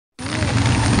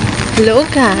Hello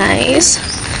guys!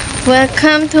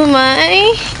 Welcome to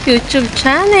my YouTube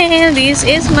channel. This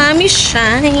is Mommy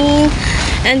Shine.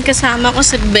 And kasama ko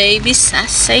si baby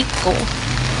Sasay ko.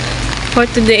 For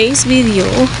today's video,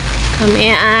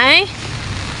 kami ay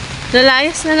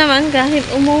lalayas na naman kahit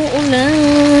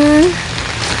umuulan.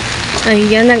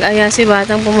 Ayan, nag-aya si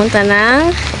Batang pumunta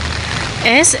ng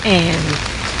SM.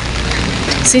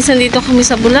 Since nandito kami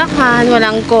sa Bulacan,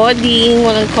 walang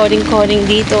coding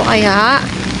dito, kaya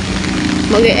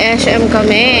mag-SM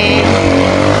kami.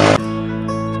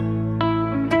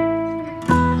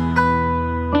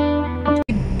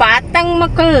 Batang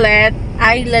makulit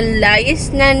ay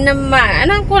lalayas na naman.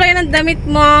 Ano ang kulay ng damit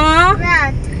mo?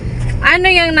 Red. Ano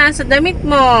yung nasa damit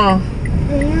mo?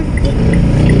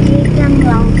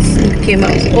 Mickey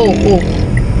Mouse. Oh.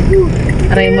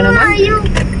 Aray mo naman.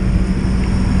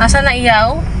 Asa na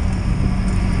iyaw?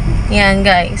 Yan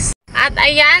guys. At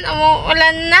ayan,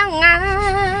 umuulan na nga.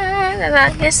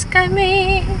 Lalayas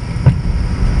kami.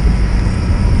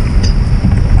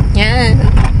 Yan.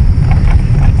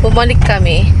 Bumalik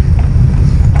kami.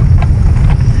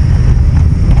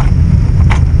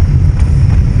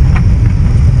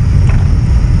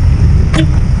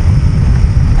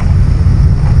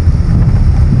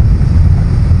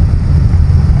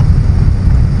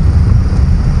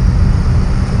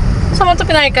 Saan mo ito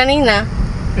pinay kanina?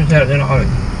 Sarap din ako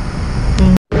rin.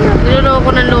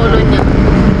 Niloloko ng lolo niya.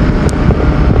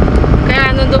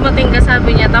 Kaya nung dumating ka,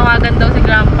 sabi niya, tawagan daw si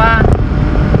Grandpa.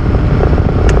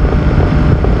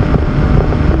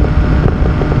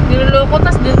 Niloloko,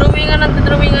 tas didrumingan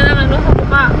ng ano sa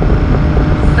mukha.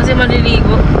 Kasi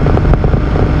maliligo.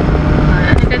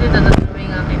 Ay, ka dito,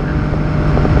 didrumingan kita.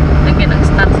 Lagyan ng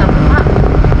star sa mukha.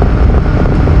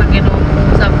 Pag inuupo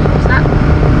sa pusa.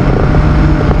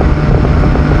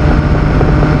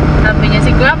 Sabi niya,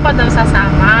 si Grandpa daw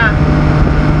sasama.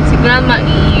 Si Grandma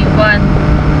iiwan.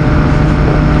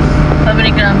 Sabi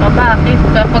ni Grandpa, bakit?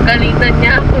 Papagalitan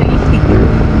niya ako eh.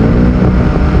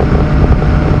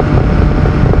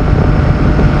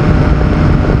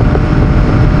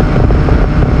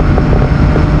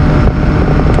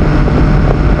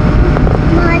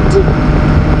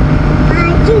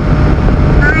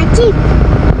 Magic.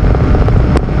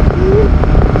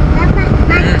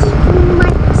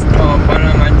 Oo,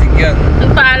 parang magic yan.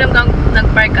 Nagpaalam kang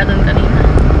nag-park ka doon kanina.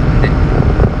 Hindi.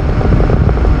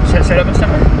 Sa labas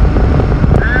naman.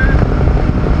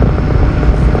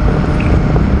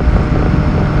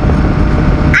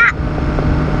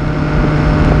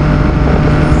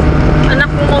 Anak,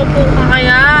 umupo ka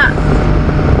kaya?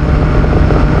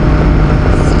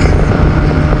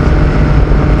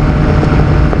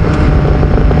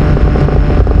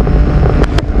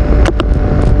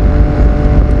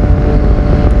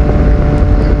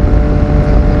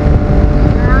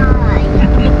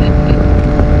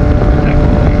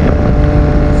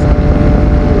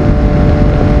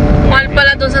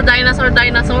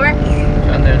 Dinosaur?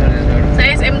 Saan tayo sa resort? Sa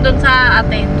SM doon sa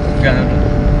atin. Gano'n?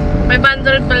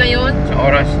 500 pala yun. Sa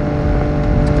oras?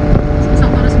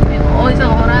 Isang oras mo yun. Oo,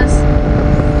 isang oras.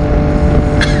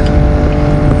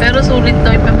 Pero sulit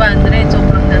daw yung 500.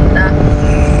 Sobrang ganda.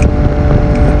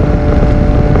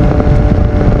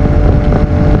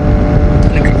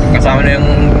 Kasama na yung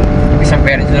isang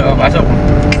parents na papasok.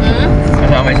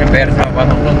 Kasama isang parents na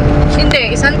papasok doon. Hindi,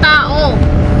 isang tao.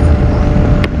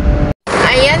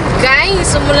 Ayan guys,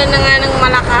 sumulan na nga ng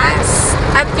malakas.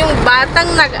 At yung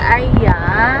batang nag-aya,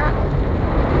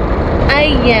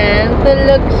 ayan,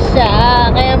 tulog siya.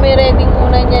 Kaya may ready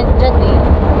muna niyan dyan eh.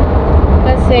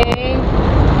 Kasi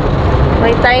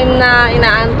may time na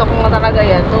inaantok mo talaga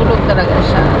yan. Tulog talaga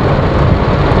siya.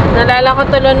 Nalala ko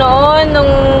tulo noon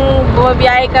nung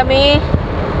bumabiyahe kami.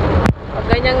 Pag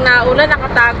ganyang naulan,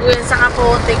 nakatago yan sa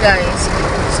kapote guys.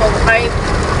 So kahit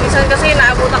minsan kasi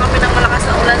naabutan kami ng malakas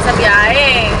na ulan sa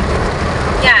biyahe.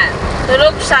 Yan.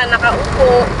 Tulog siya,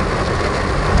 nakaupo.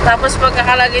 Tapos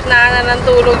pagkakalagitnaan na ng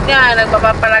tulog niya,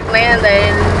 nagpapapalag na yan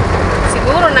dahil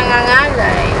siguro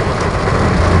nangangalay.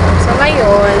 So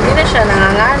ngayon, hindi na siya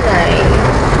nangangalay.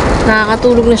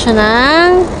 Nakakatulog na siya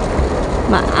ng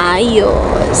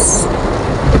maayos.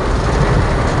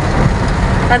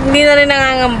 At hindi na rin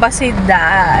nangangamba si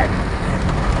Dad.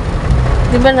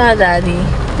 Di ba na, Daddy?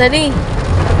 Daddy?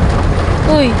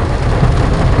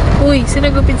 Uy,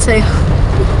 sinagupit sa'yo.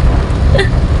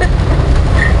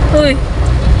 Uy,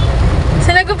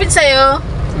 sinagupit sa'yo?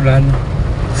 Wala na.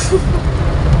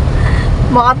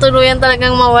 Makatuluyan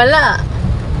talagang mawala.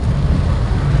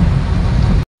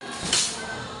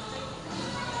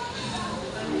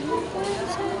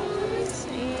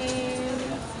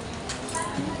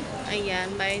 Ayan,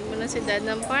 bayad mo na si Dad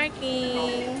ng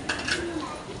parking.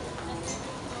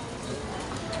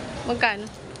 Magkano?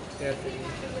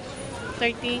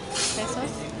 30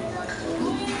 pesos?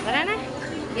 Tara na!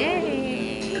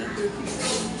 Yay!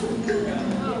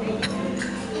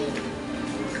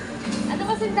 Ano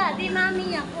ba si daddy? Mami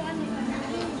niya ko ano?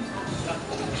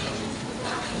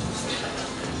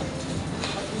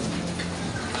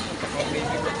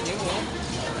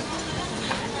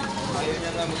 Ayaw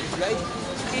niya nga mag-slide.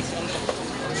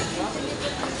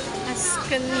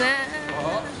 Aska na!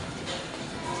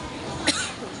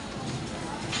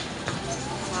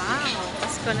 Wow!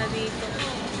 Aska na dito.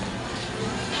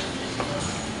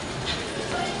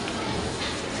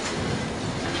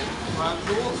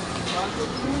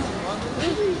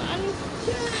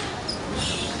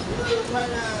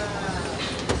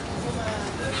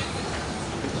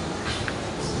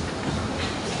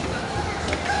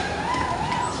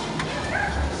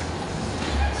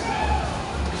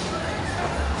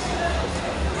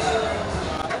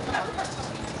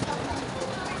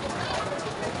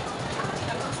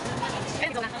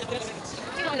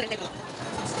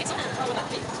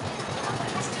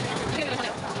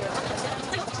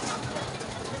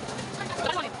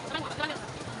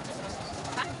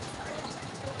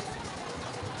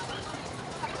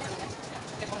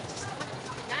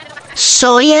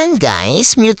 So yan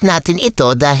guys, mute natin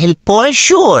ito dahil for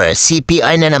sure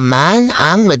CPR na naman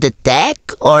ang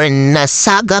madetect or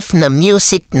nasagaf na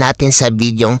music natin sa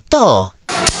videong to.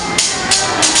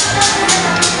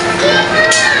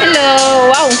 Hello!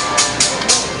 Wow!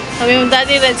 Sabi mo,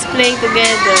 Daddy, let's play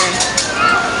together.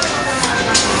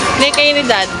 Play kayo ni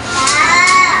Dad.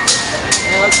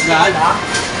 What's that?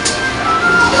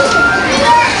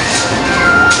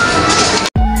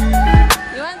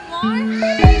 You want more?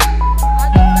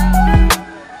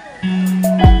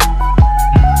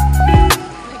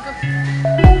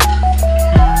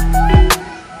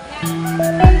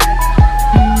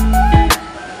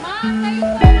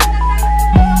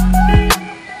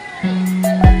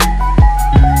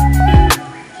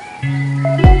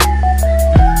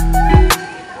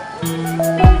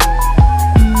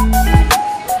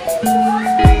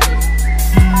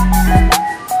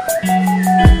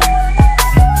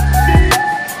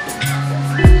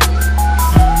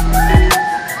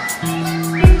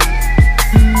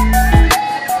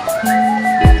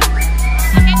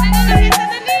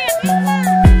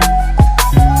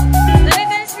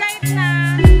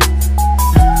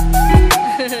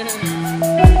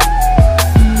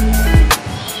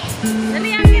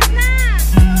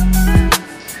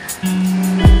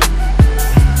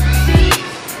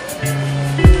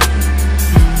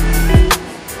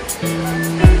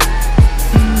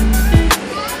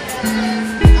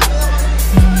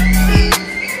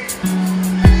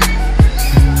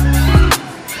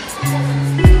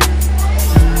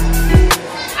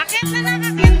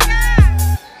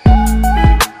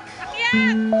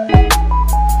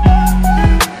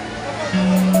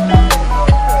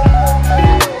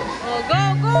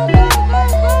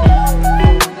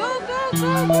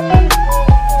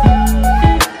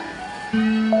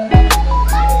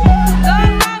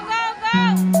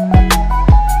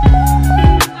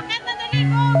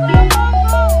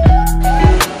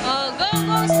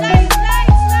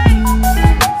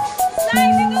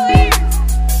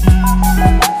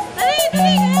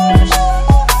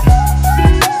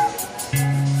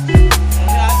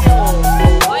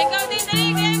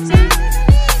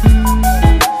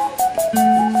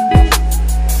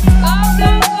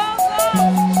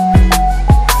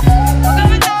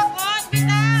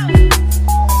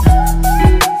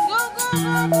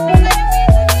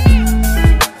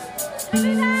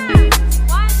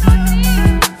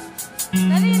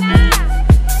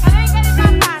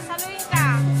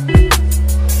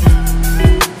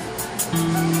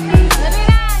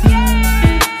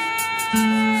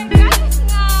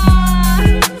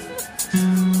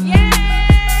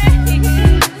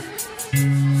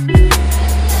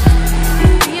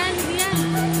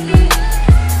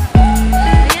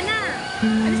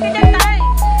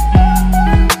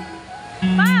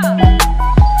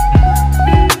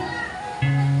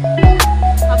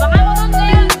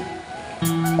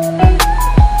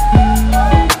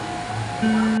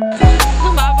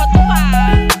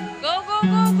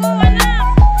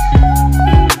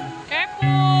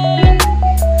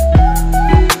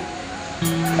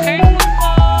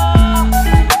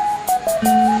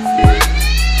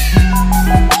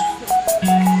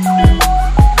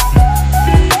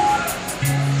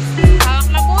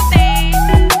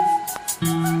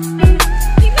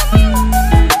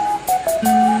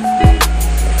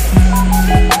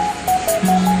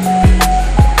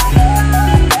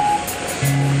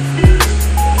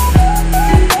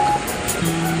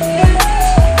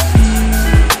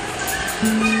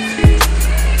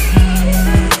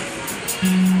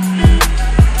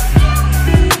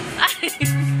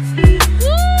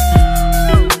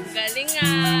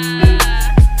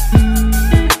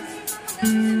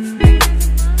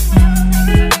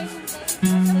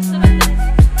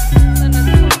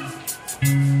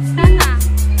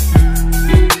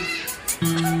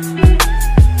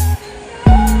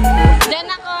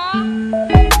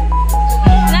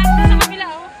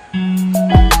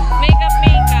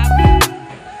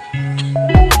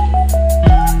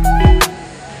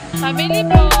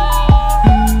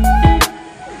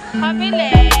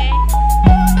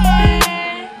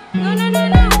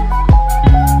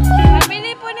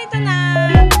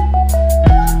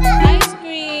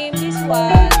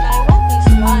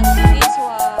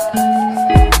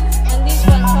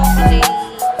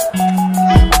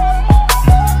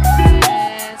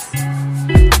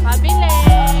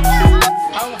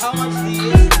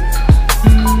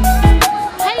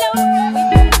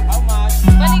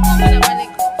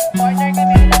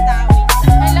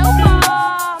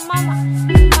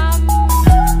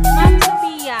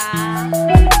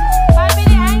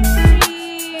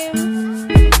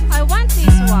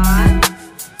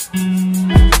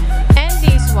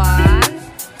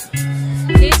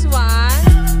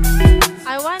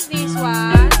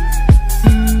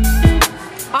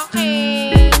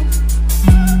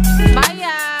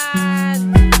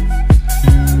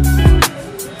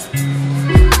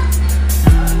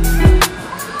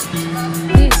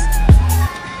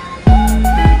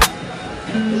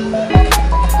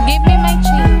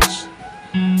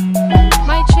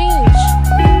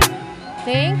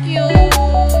 Thank you.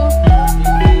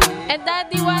 And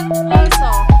Daddy want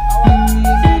also.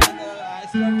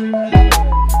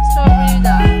 Strawberry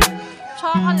daw.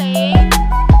 Chocolate.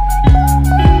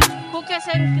 Cookies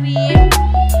and cream.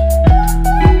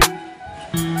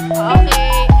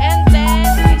 Okay. And then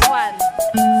this one.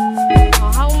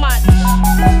 Oh, how much?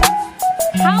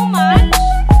 How much?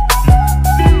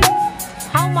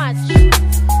 How much?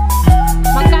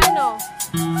 Magkano?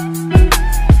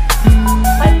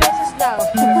 5 pesos daw.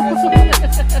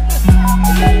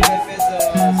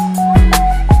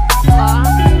 Ah.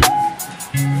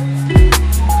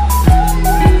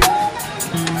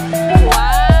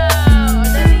 Wow,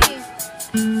 Daddy.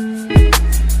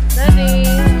 Daddy.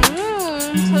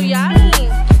 So yummy.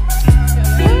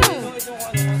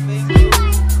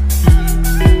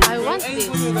 I want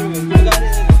this.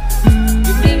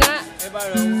 Hindi nga.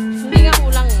 Hindi nga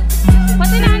kulang eh.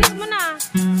 Pati naalis mo na.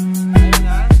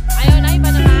 Ayaw na, iba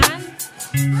naman.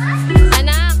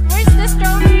 Anak, where's the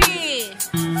strawberry?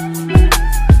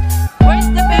 Where's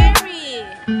the berry?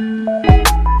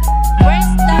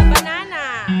 Where's the banana?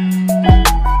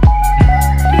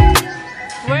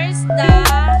 Where's the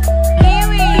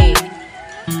kiwi?